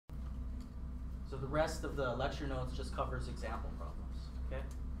So the rest of the lecture notes just covers example problems, okay?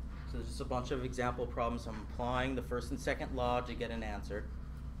 So there's just a bunch of example problems. I'm applying the first and second law to get an answer,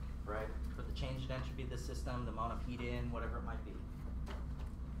 right? For the change in entropy of the system, the amount of heat in, whatever it might be.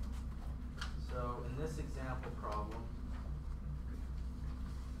 So in this example problem,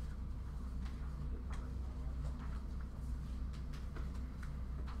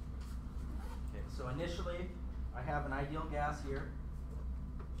 okay, so initially I have an ideal gas here,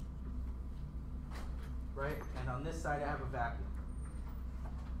 right? And on this side I have a vacuum.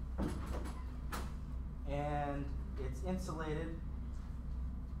 And it's insulated.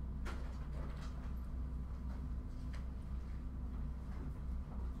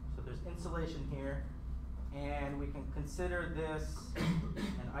 So there's insulation here, and we can consider this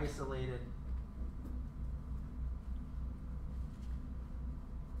an isolated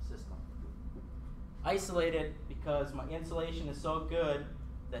system. Isolated because my insulation is so good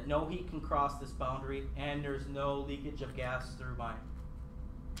that no heat can cross this boundary and there's no leakage of gas through mine.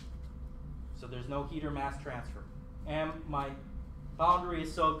 So there's no heat or mass transfer. And my boundary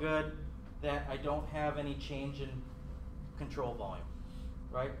is so good that I don't have any change in control volume,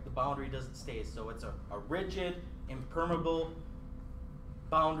 right? The boundary doesn't stay. So it's a rigid, impermeable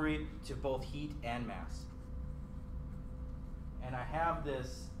boundary to both heat and mass. And I have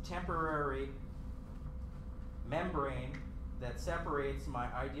this temporary membrane that separates my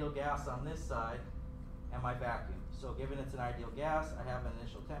ideal gas on this side and my vacuum. So given it's an ideal gas, I have an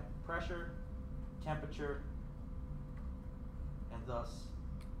initial pressure, temperature, and thus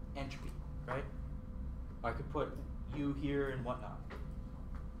entropy, right? I could put U here and whatnot.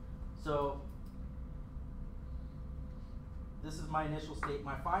 So this is my initial state.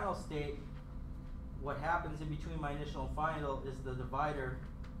 My final state, what happens in between my initial and final is the divider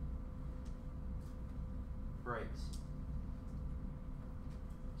breaks.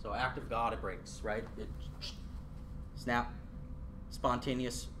 So act of God, it breaks, right? It snap,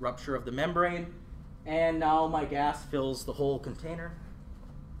 spontaneous rupture of the membrane, and now my gas fills the whole container.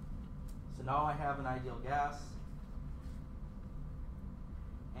 So now I have an ideal gas,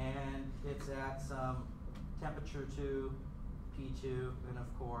 and it's at some temperature 2, P2, and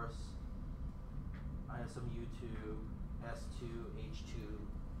of course I have some U2, S2, H2,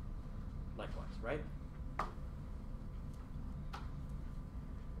 likewise, right?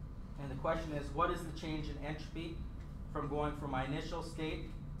 And the question is, what is the change in entropy from going from my initial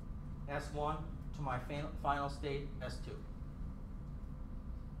state, S1, to my final state, S2?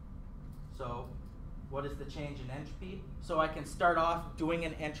 So what is the change in entropy? So I can start off doing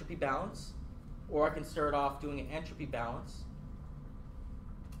an entropy balance, or I can start off doing an entropy balance.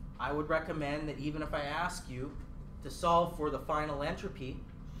 I would recommend that even if I ask you to solve for the final entropy,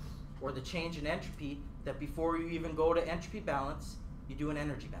 or the change in entropy, that before you even go to entropy balance, you do an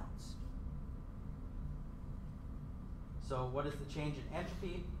energy balance. So what is the change in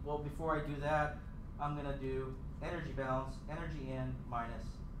entropy? Well, before I do that, I'm going to do energy balance, energy in minus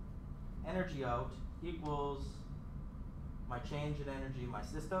energy out equals my change in energy, my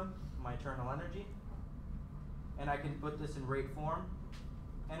system, my internal energy. And I can put this in rate form.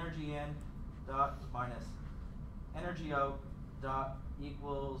 Energy in dot minus energy out dot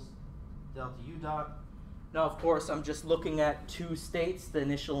equals delta U dot. Now, of course, I'm just looking at two states, the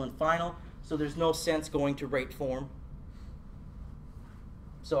initial and final, so there's no sense going to rate form.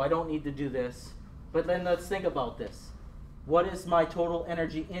 So I don't need to do this. But then let's think about this. What is my total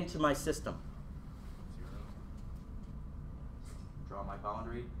energy into my system? 0. Draw my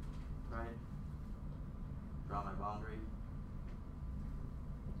boundary, right? Draw my boundary.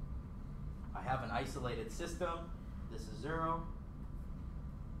 I have an isolated system. This is 0.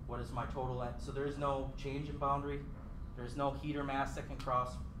 What is my total? So there is no change in boundary. There's no heat or mass that can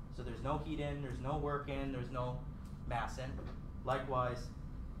cross. So there's no heat in, there's no work in, there's no mass in. Likewise,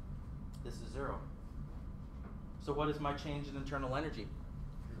 this is 0. So what is my change in internal energy?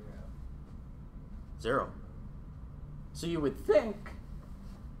 0. So you would think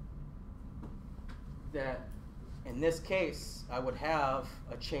that in this case, I would have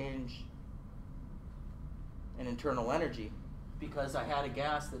a change in internal energy because I had a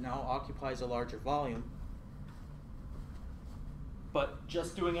gas that now occupies a larger volume. But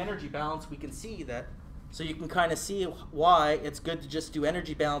just doing energy balance, we can see that. So you can kind of see why it's good to just do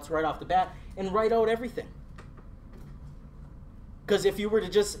energy balance right off the bat and write out everything. Because if you were to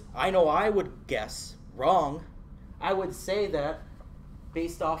just, I know I would guess wrong, I would say that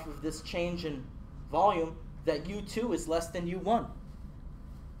based off of this change in volume, that U2 is less than U1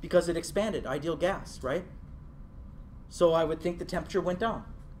 because it expanded, ideal gas, right? So I would think the temperature went down,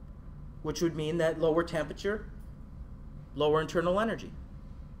 which would mean that lower temperature, lower internal energy.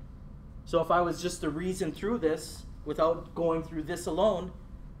 So if I was just to reason through this without going through this alone,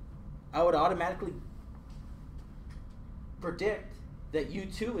 I would automatically predict that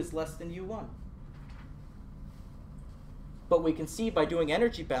U2 is less than U1. But we can see by doing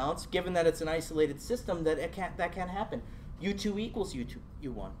energy balance, given that it's an isolated system, that that can't happen. U2 equals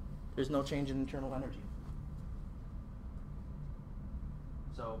U1. There's no change in internal energy.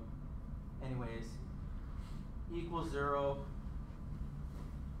 So, anyways, equals 0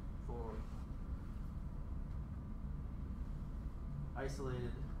 for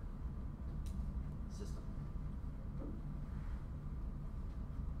isolated system.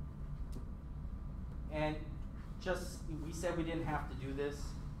 And just, we said we didn't have to do this,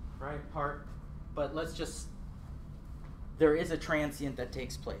 right, part, but let's just, there is a transient that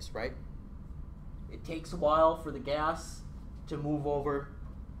takes place, right? It takes a while for the gas to move over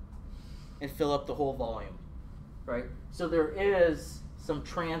and fill up the whole volume, right? So there is some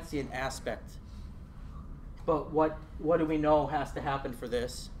transient aspect. But what do we know has to happen for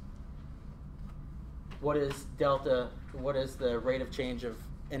this? What is delta, what is the rate of change of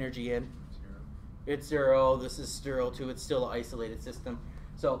energy in? It's 0, this is 0 too, it's still an isolated system.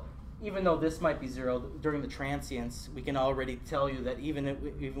 So even though this might be 0, during the transients, we can already tell you that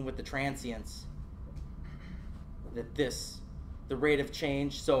even with the transients, that the rate of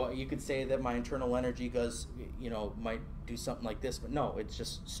change, so you could say that my internal energy goes, might do something like this, but no, it's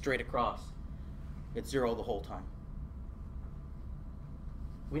just straight across. It's 0 the whole time.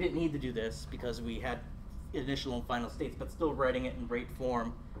 We didn't need to do this because we had initial and final states, but still writing it in rate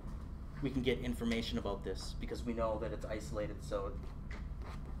form, we can get information about this because we know that it's isolated. So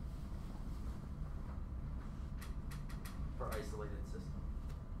for isolated system.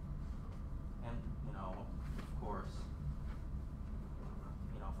 And, of course,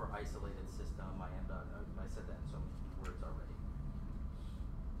 for isolated system, I said that in so many words already.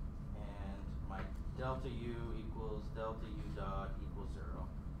 And my delta U equals delta U dot equals 0.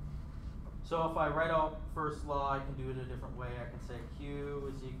 So if I write out first law, I can do it a different way. I can say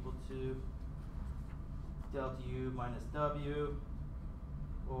Q is equal to delta U minus W,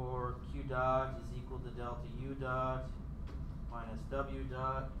 or Q dot is equal to delta U dot minus W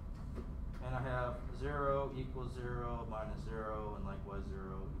dot, and I have 0 equals 0 minus 0, and likewise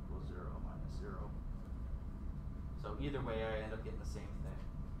 0 equals 0 minus 0. So either way, I end up getting the same thing.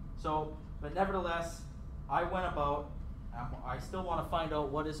 So, but nevertheless, I went about, I still want to find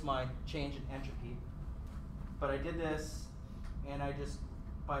out what is my change in entropy, but I did this, and I just,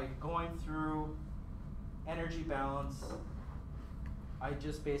 by going through energy balance, I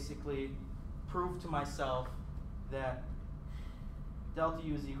just basically proved to myself that delta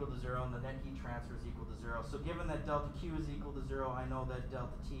U is equal to 0 and the net heat transfer is equal to 0. So given that delta Q is equal to 0, I know that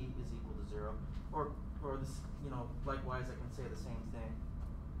delta T is equal to 0. Or this, likewise I can say the same thing,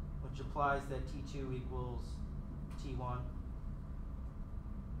 which implies that T2 equals T1.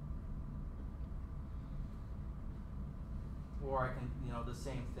 Or I can, the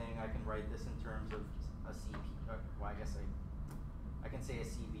same thing, I can write this in terms of a CP, well, I guess I can say a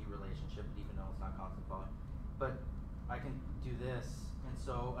CV relationship, even though it's not constant volume. But I can do this, and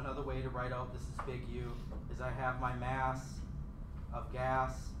so another way to write out this is big U is I have my mass of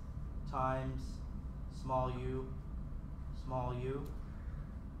gas times small u,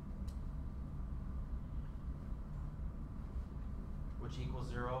 which equals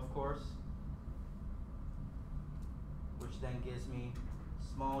 0, of course, which then gives me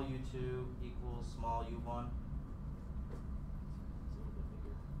small u2 equals small u1.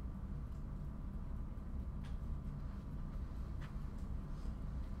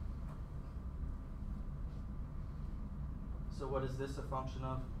 So what is this a function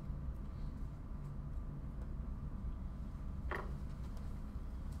of?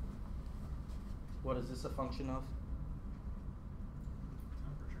 What is this a function of?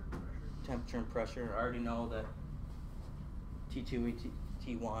 Temperature and pressure. I already know that T2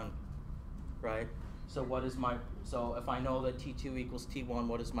 T1, right? So what is so if I know that T2 equals T1,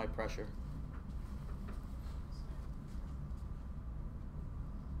 what is my pressure?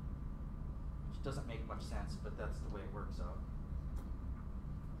 Which doesn't make much sense, but that's the way it works out.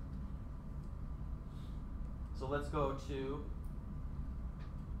 So let's go to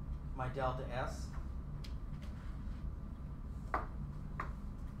my delta S.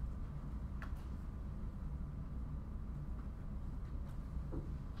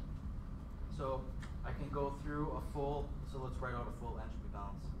 So I can go through a full, so let's write out a full entropy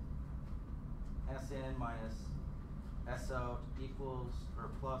balance. S in minus S out equals,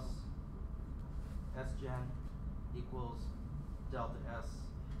 or plus S gen equals delta S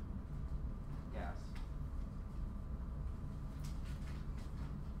gas.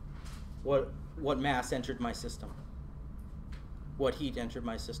 what mass entered my system, what heat entered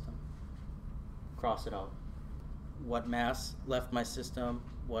my system. Cross it out. What mass left my system,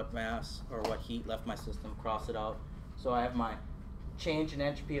 what mass or what heat left my system, cross it out. So I have my change in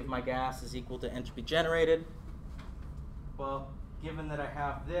entropy of my gas is equal to entropy generated. Well, given that I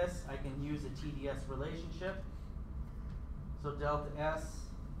have this, I can use a TDS relationship. So delta S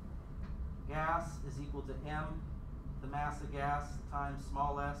gas is equal to M, the mass of gas, times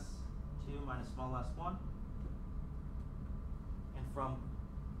small s 2 minus small s 1. And from,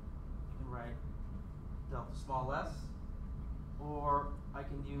 you can write delta small s, or I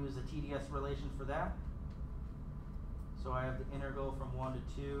can use a TDS relation for that. So I have the integral from 1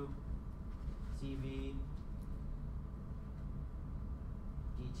 to 2 CV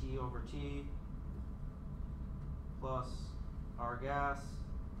dt over t plus R gas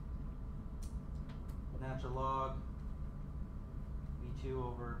natural log V2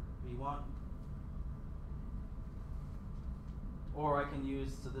 over V1. Or I can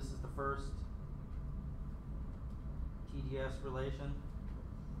use, so this is the first TDS relation,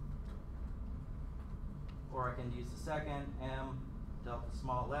 or I can use the second, M delta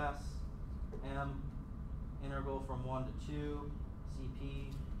small s, M integral from 1 to 2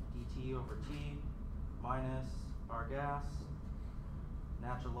 Cp dt over t minus R gas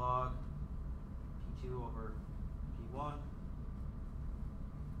natural log P2 over P1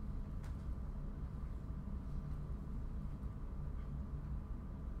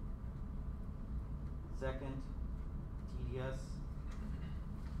 second TDS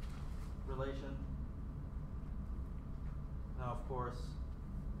relation. Now, of course,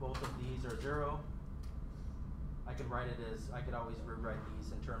 both of these are 0. I could write it as, I could always rewrite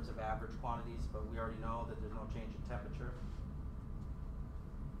these in terms of average quantities, but we already know that there's no change in temperature.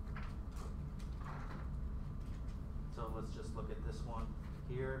 So let's just look at this one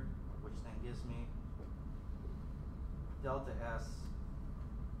here, which then gives me delta S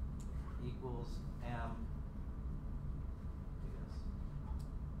equals M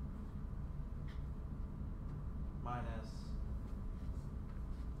minus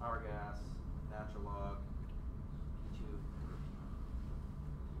R gas natural log P2 over P.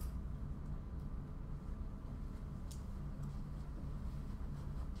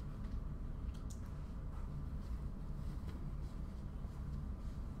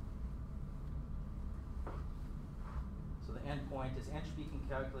 So the endpoint is entropy can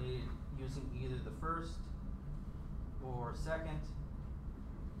calculate using either the first or second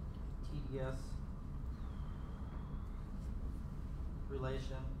TDS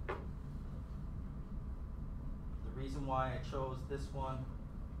relation. The reason why I chose this one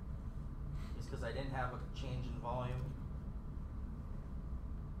is because I didn't have a change in volume,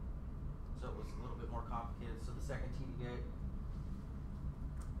 so it was a little bit more complicated. So the second TDS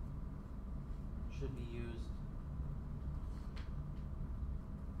should be used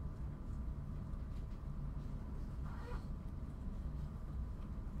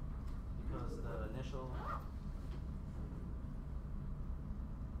because the initial,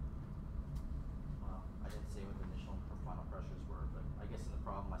 well, I didn't say what the initial and final pressures were, but I guess in the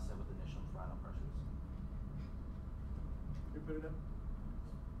problem I said what the initial and final pressures. You put it up.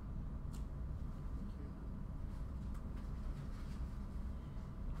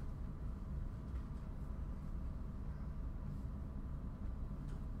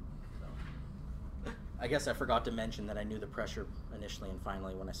 I guess I forgot to mention that I knew the pressure initially and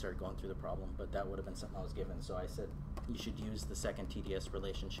finally when I started going through the problem, but that would have been something I was given. So I said you should use the second TDS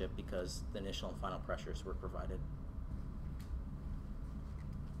relationship because the initial and final pressures were provided.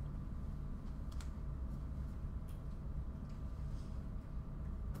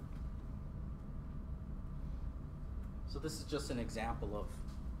 So this is just an example of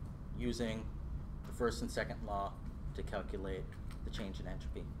using the first and second law to calculate the change in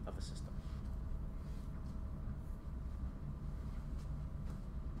entropy of a system.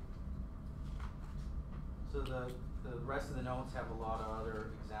 So the rest of the notes have a lot of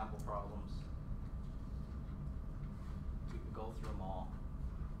other example problems. We could go through them all,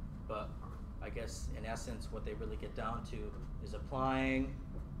 but I guess in essence what they really get down to is applying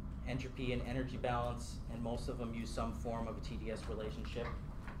entropy and energy balance, and most of them use some form of a TDS relationship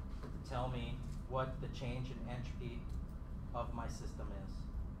to tell me what the change in entropy of my system is.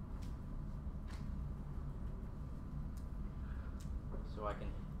 So I can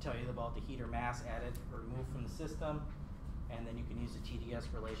tell you about the heat or mass added or removed from the system, and then you can use the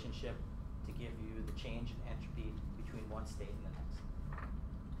TDS relationship to give you the change in entropy between one state and the next.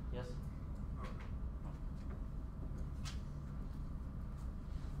 Yes?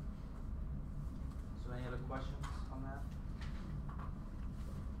 So any other questions on that?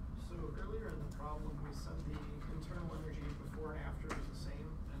 So problem, we said the internal energy before and after is the same,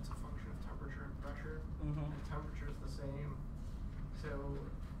 and it's a function of temperature and pressure. Mm-hmm. And temperature is the same. So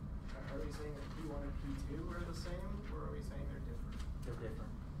are we saying that P1 and P2 are the same, or are we saying they're different? They're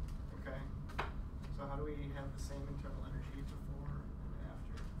different. Okay. So how do we have the same internal energy before and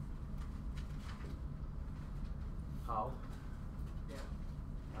after? How? Yeah.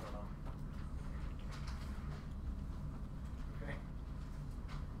 I don't know. Okay.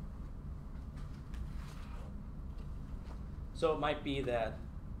 So it might be that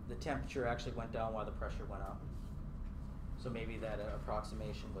the temperature actually went down while the pressure went up. So maybe that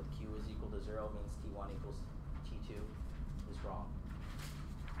approximation with Q is equal to 0 means T1 equals T2 is wrong.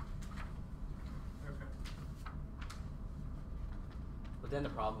 Okay. But then the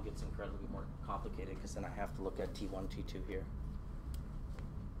problem gets incredibly more complicated because then I have to look at T1, T2 here.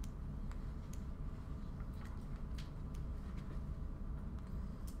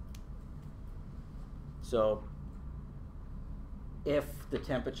 So if the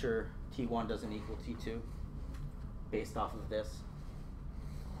temperature T1 doesn't equal T2, based off of this,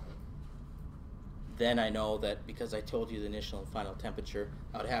 then I know that because I told you the initial and final temperature,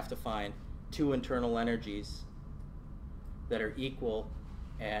 I would have to find two internal energies that are equal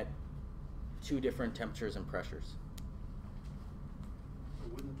at two different temperatures and pressures.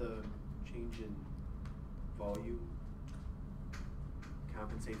 But wouldn't the change in volume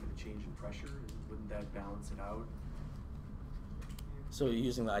compensate for the change in pressure? And wouldn't that balance it out? So you're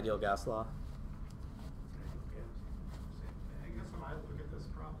using the ideal gas law? I guess when I look at this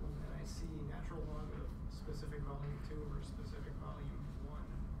problem and I see natural log of specific volume 2 over specific volume 1,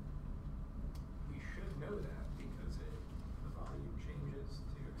 we should know that because the volume changes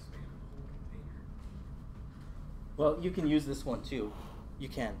to expand the whole container. Well, you can use this one too. You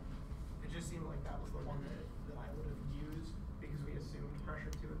can. It just seemed like that was the one that I would have used because we assumed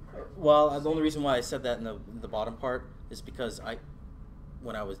pressure 2 and pressure 1. Well, the only reason why I said that in the bottom part is because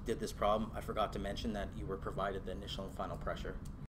when I did this problem, I forgot to mention that you were provided the initial and final pressure.